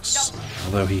 that works.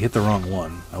 Although he hit the wrong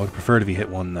one. I would have preferred if he hit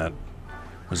one that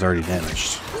was already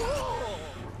damaged.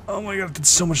 Oh my god, it did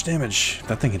so much damage.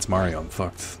 That thing hits Mario, I'm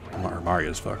fucked. Or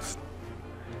Mario's fucked.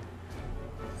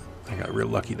 I got real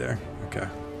lucky there. Okay.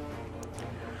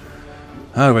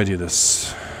 How do I do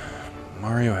this?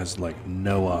 Mario has, like,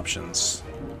 no options.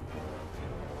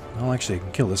 Well, actually, I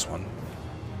can kill this one.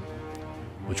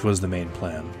 Which was the main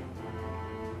plan.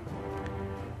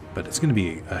 But it's going to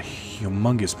be a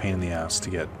humongous pain in the ass to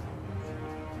get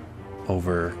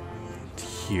over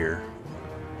here.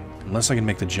 Unless I can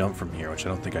make the jump from here, which I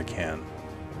don't think I can.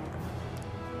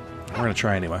 We're going to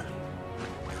try anyway.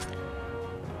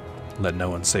 Let no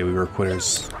one say we were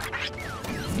quitters.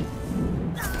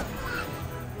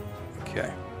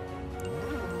 Okay.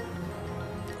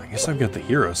 I guess I've got the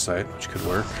hero sight, which could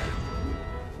work.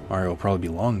 Mario will probably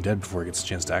be long dead before he gets a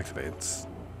chance to activate.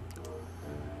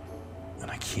 And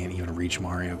I can't even reach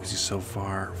Mario because he's so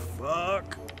far.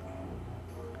 Fuck!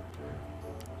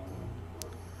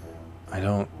 I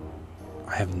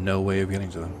have no way of getting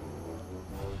to them.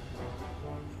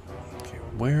 Okay,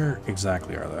 where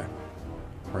exactly are they?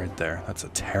 Right there. That's a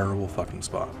terrible fucking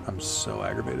spot. I'm so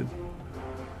aggravated.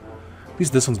 At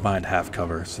least this one's behind half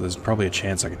cover, so there's probably a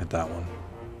chance I can hit that one.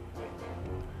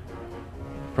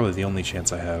 Probably the only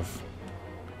chance I have.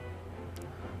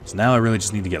 So now I really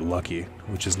just need to get lucky,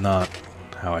 which is not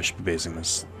how I should be basing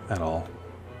this at all.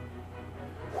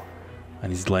 I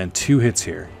need to land 2 hits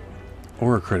here.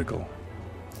 Or a critical.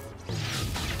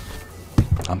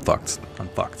 I'm fucked. I'm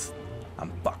fucked.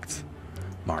 I'm fucked.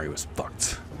 Mario is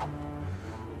fucked.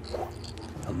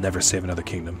 I'll never save another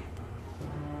kingdom.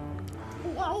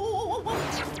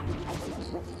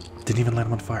 Didn't even light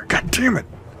him on fire. God damn it!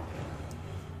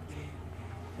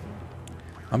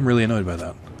 I'm really annoyed by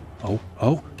that. Oh,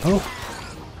 oh, oh!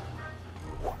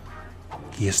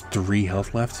 He has 3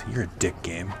 health left? You're a dick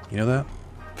game. You know that?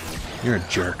 You're a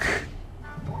jerk.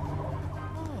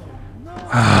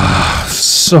 Ah,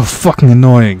 so fucking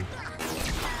annoying.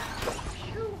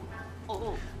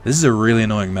 This is a really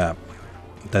annoying map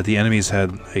that the enemies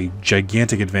had a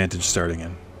gigantic advantage starting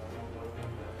in.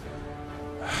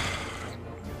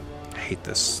 I hate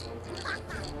this.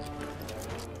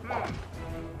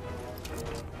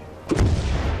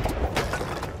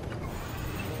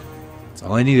 That's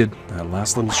all I needed. That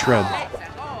last little shred.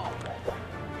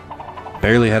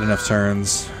 Barely had enough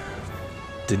turns.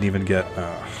 Didn't even get...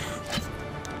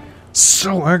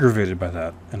 so aggravated by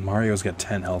that. And Mario's got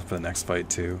 10 health for the next fight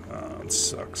too. Oh, it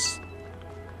sucks.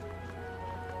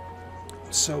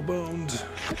 I'm so boned.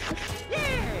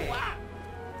 I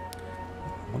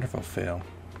wonder if I'll fail.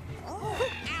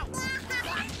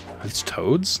 It's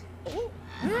toads?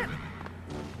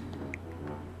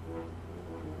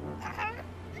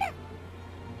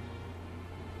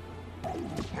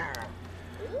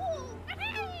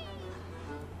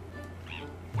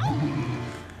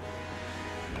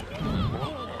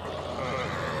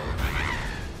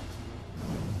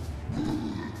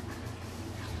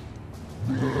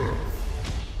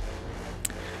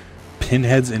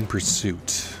 Pinheads in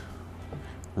pursuit.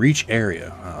 Reach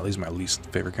area. These are my least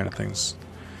favorite kind of things.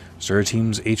 Restore a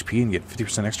team's HP and get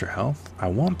 50% extra health? I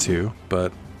want to,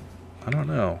 but I don't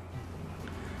know.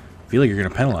 I feel like you're going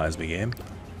to penalize me, game.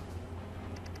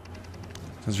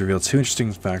 This revealed 2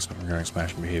 interesting facts regarding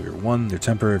Smashing behavior. 1, they're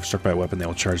temporary. If struck by a weapon, they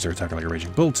will charge their attack like a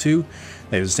raging bull. 2,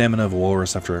 they have the stamina of a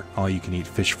walrus after all-you-can-eat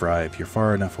fish fry. If you're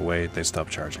far enough away, they stop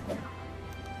charging.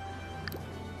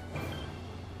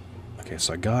 Okay,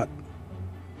 so I got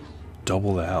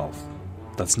double the health.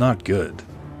 That's not good,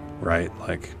 right?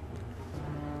 Like,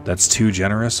 that's too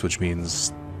generous, which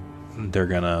means they're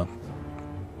gonna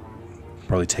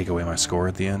probably take away my score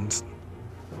at the end.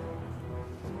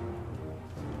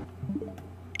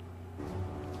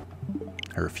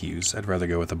 I refuse. I'd rather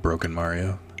go with a broken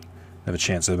Mario. Have a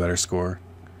chance at a better score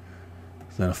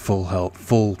than a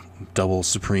full double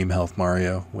supreme health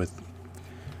Mario with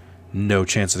no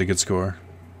chance at a good score.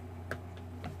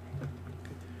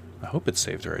 I hope it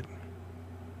saved right.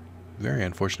 Very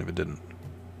unfortunate if it didn't.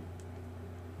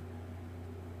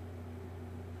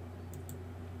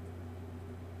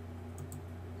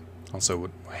 Also,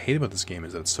 what I hate about this game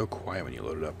is that it's so quiet when you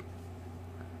load it up.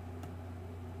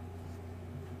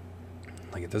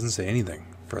 Like, it doesn't say anything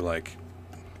for, like,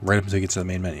 right up until you get to the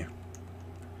main menu.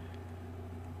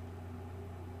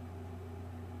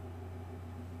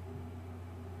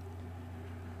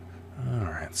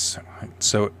 Alright,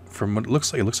 so from what it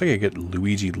looks like I get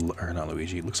Luigi, or not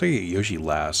Luigi, it looks like I get Yoshi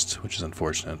last, which is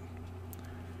unfortunate.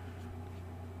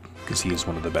 Because he is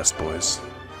one of the best boys.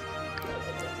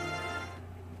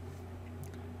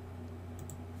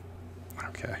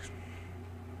 Okay.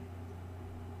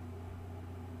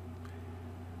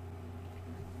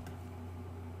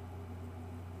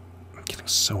 I'm getting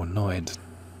so annoyed.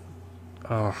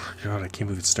 Oh god, I can't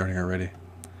believe it's starting already.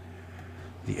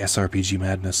 The SRPG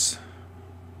madness.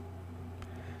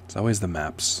 It's always the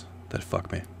maps that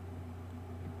fuck me.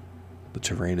 The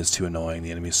terrain is too annoying, the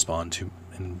enemies spawn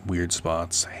in weird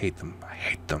spots. I hate them. I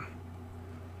hate them.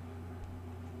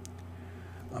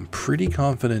 I'm pretty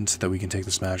confident that we can take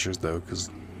the Smashers, though, because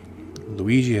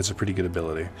Luigi has a pretty good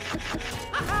ability.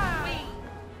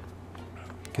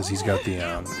 Because he's got the,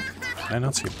 Can I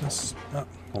not skip this? Oh,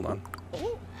 hold on.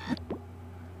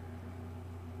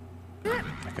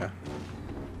 Okay.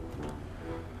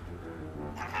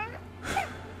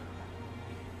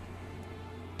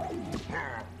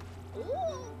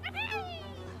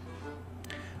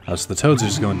 Oh, so the toads are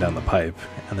just going down the pipe,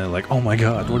 and they're like, oh my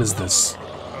god, what is this?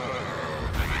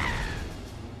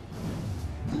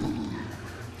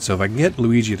 So if I can get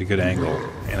Luigi at a good angle,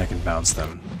 and I can bounce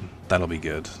them, that'll be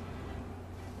good.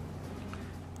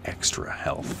 Extra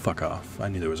health. Fuck off. I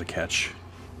knew there was a catch.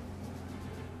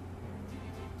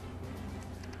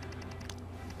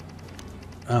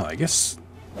 Oh, I guess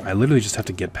I literally just have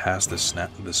to get past this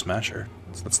Smasher.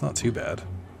 So that's not too bad.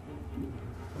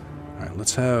 Alright,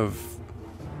 let's have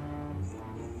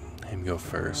him go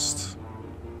first.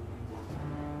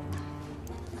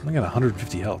 I got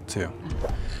 150 health, too.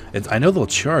 I know they'll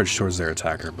charge towards their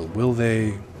attacker, but will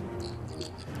they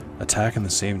attack in the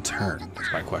same turn?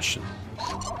 That's my question.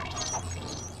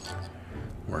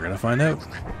 We're gonna find out.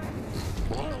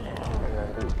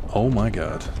 Oh my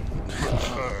god.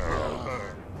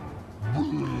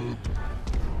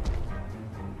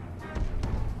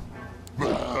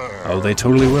 Oh, they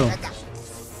totally will.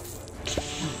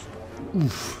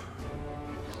 Oof.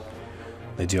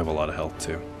 They do have a lot of health,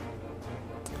 too.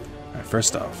 Alright,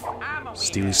 first off,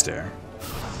 Steely Stare.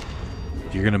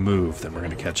 If you're gonna move, then we're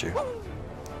gonna catch you.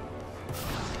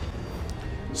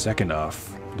 Second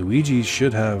off, Luigi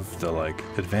should have the, like,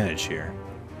 advantage here.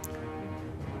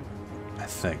 I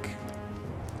think.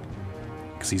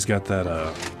 Because he's got that,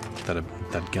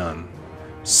 that gun.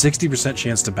 60%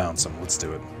 chance to bounce him. Let's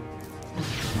do it.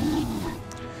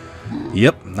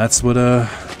 Yep, that's what I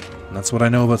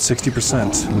know about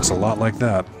 60%. It looks a lot like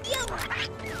that.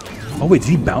 Oh wait, did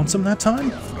he bounce him that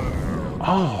time?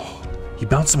 Oh, he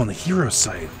bounced him on the hero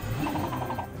site.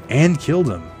 And killed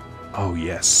him. Oh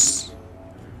yes.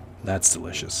 That's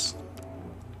delicious.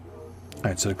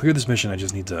 Alright, so to clear this mission I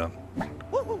just need to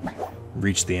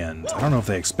reach the end. I don't know if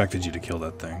they expected you to kill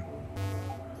that thing.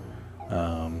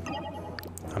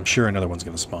 I'm sure another one's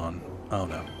gonna spawn. Oh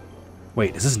no.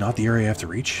 Wait, is this not the area I have to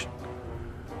reach?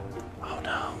 Oh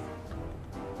no.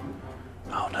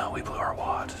 Oh no, we blew our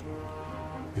wad.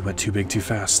 We went too big too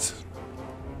fast.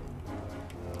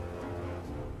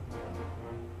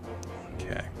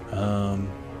 Okay.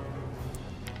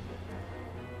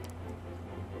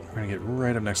 We're gonna get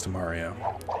right up next to Mario.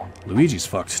 Luigi's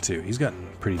fucked too. He's gotten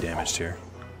pretty damaged here.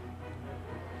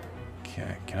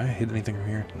 Okay, can I hit anything from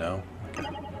here? No. Okay.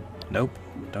 Nope.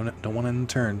 Don't want to end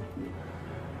the turn.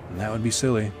 And that would be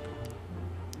silly.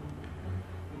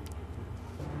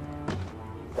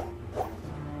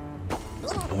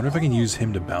 I wonder if I can use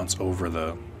him to bounce over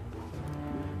the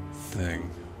thing.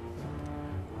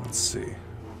 Let's see.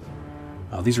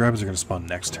 Oh, these Rabbids are going to spawn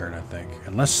next turn, I think.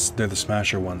 Unless they're the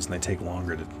Smasher ones and they take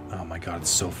longer to... Oh my god, it's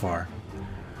so far.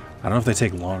 I don't know if they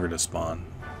take longer to spawn.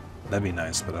 That'd be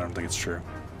nice, but I don't think it's true.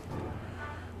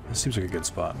 This seems like a good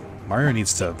spot. Mario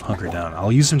needs to hunker down.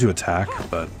 I'll use him to attack,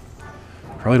 but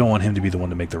probably don't want him to be the one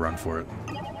to make the run for it.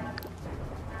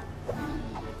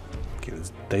 Okay,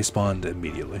 they spawned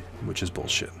immediately, which is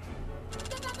bullshit.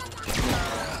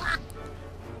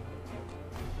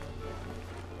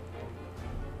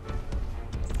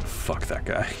 Fuck that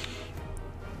guy.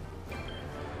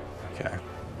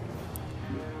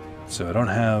 So I don't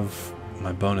have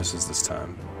my bonuses this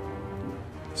time.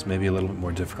 This may be a little bit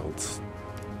more difficult.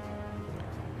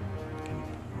 Can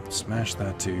smash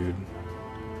that dude.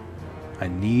 I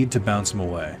need to bounce him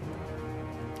away.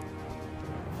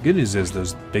 Good news is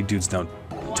those big dudes don't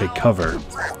take cover,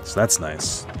 so that's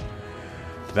nice.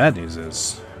 The bad news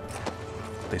is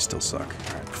they still suck.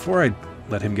 Alright, before I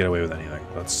let him get away with anything,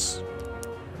 let's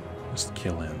just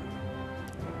kill him.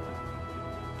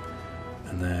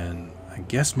 And then I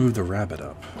guess move the rabbit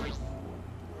up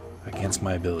against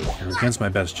my ability, or against my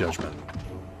best judgment.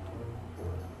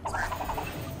 I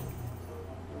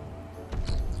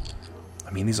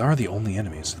mean, these are the only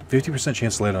enemies. 50%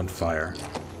 chance to light on fire.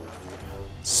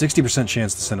 60%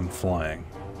 chance to send him flying.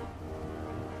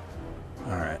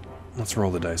 Alright, let's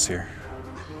roll the dice here.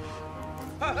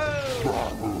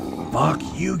 Fuck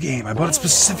you, game! I bought it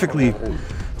specifically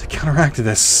to counteract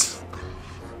this.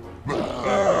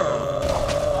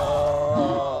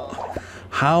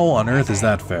 How on earth is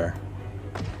that fair?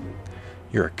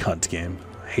 You're a cunt, game.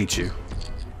 I hate you.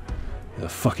 You're the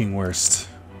fucking worst.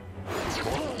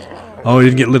 Oh, you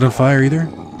didn't get lit on fire either?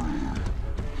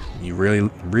 You really,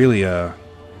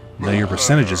 know your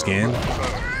percentages, game.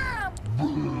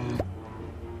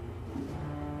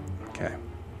 Okay.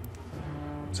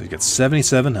 So you get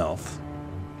 77 health.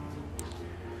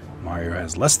 Mario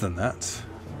has less than that.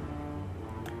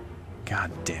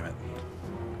 God damn it.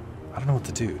 I don't know what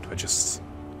to do. Do I just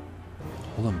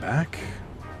hold him back?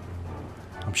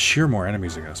 I'm sure more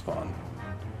enemies are going to spawn.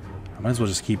 I might as well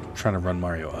just keep trying to run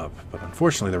Mario up. But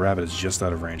unfortunately, the rabbit is just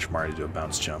out of range for Mario to do a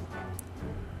bounce jump.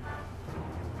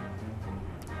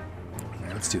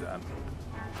 Alright, let's do that.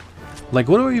 Like,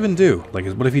 what do I even do? Like,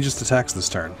 what if he just attacks this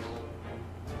turn?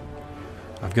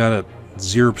 I've got a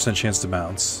 0% chance to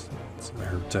bounce.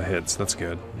 Or to hit, so that's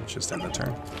good. Let's just end the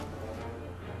turn.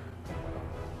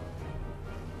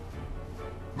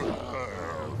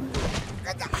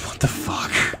 What the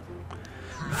fuck?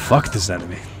 Fuck this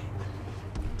enemy.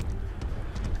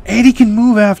 And he can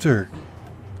move after!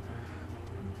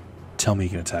 Tell me he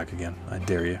can attack again. I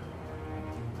dare you.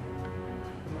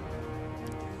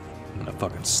 I'm gonna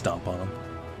fucking stomp on him.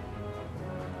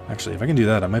 Actually, if I can do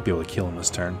that, I might be able to kill him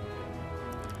this turn.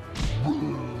 I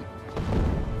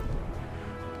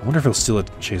wonder if he'll still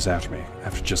chase after me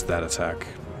after just that attack.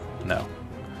 No.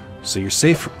 So you're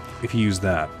safe if you use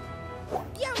that.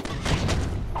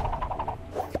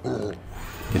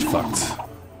 Get fucked.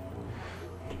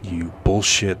 You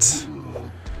bullshit.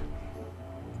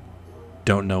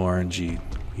 Don't know RNG.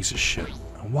 Piece of shit.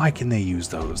 Why can they use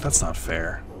those? That's not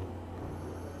fair.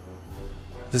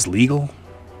 Is this legal?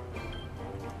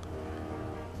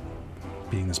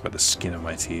 Beating this by the skin of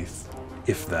my teeth.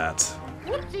 If that.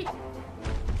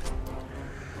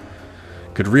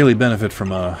 Could really benefit from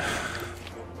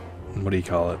what do you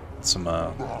call it?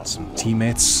 Some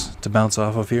teammates to bounce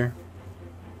off of here.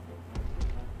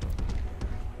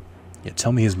 Yeah,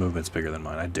 tell me his movement's bigger than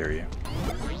mine. I dare you.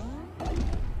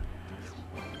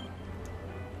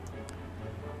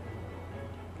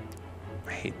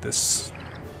 I hate this.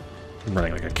 I'm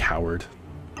running like a coward.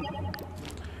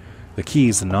 The key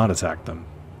is to not attack them,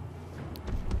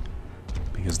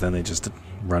 because then they just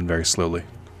run very slowly.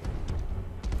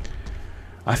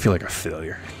 I feel like a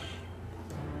failure.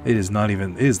 It is not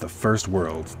even... It is the first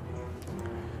world.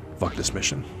 Fuck this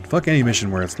mission. Fuck any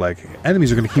mission where it's like,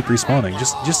 enemies are going to keep respawning.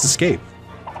 Just escape.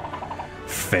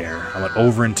 Fair. I went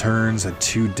over in turns, had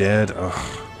 2 dead.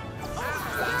 Ugh.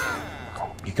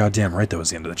 You're goddamn right that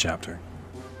was the end of the chapter.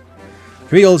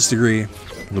 To the oldest degree,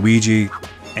 Luigi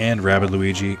and Rabbid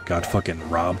Luigi got fucking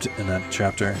robbed in that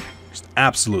chapter. Just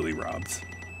absolutely robbed.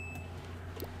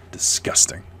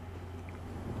 Disgusting.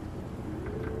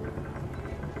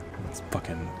 It's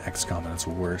fucking XCOM at its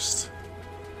worst.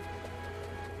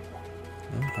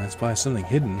 Oh, let's buy something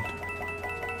hidden.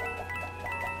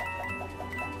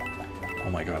 Oh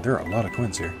my god, there are a lot of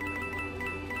coins here.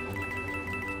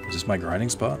 Is this my grinding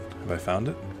spot? Have I found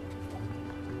it?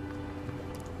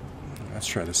 Let's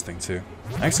try this thing too.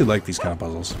 I actually like these kind of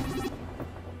puzzles.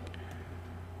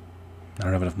 I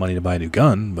don't have enough money to buy a new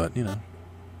gun, but you know.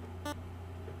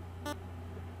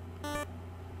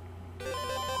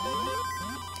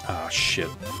 Ah, shit.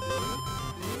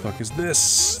 The fuck is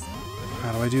this?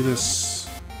 How do I do this?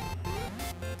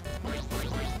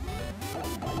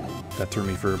 That threw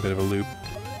me for a bit of a loop.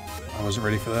 I wasn't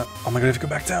ready for that. Oh my god, I have to go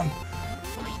back down.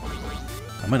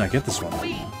 I might not get this one.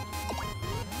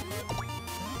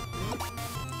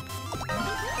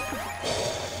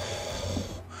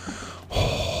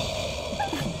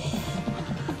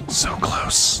 So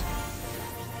close.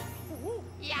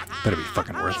 Better be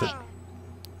fucking worth it.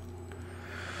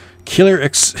 Killer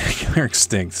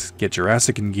Extinct. Get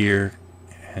Jurassic in gear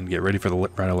and get ready for the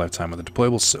ride of a lifetime with a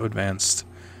deployable so advanced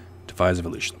defies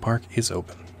evolution. The park is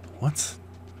open. What? Is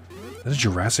that a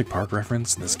Jurassic Park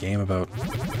reference in this game about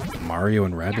Mario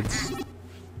and Rabbids?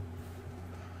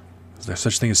 Is there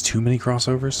such thing as too many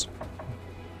crossovers?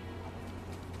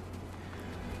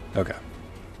 Okay.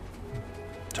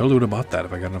 Totally would have bought that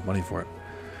if I got enough money for it.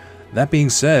 That being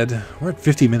said, we're at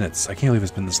 50 minutes. I can't believe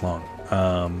it's been this long.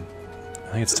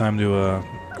 I think it's time to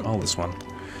call this one.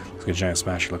 It's like a giant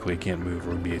smasher. Luckily, it can't move or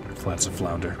would be flat as a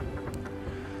flounder.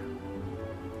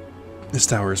 This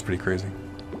tower is pretty crazy.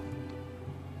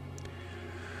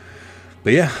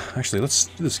 But yeah, actually, let's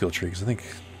do the skill tree because I think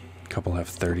a couple have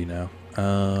 30 now.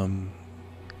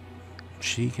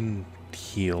 She can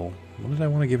heal. What did I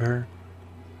want to give her?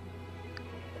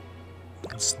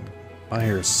 Let's buy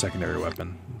her a secondary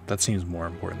weapon. That seems more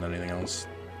important than anything else.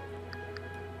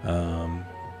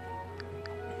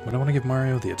 What do I want to give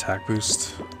Mario? The attack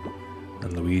boost.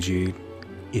 And Luigi,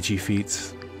 itchy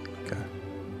feet. Okay.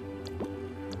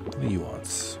 What do you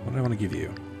want? What do I want to give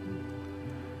you?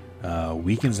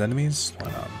 Weakens enemies? Why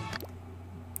not?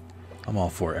 I'm all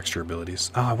for extra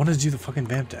abilities. Oh, I wanted to do the fucking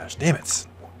vamp dash. Damn it.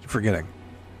 Keep forgetting.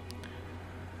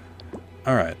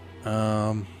 Alright.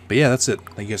 But yeah, that's it.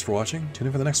 Thank you guys for watching. Tune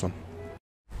in for the next one.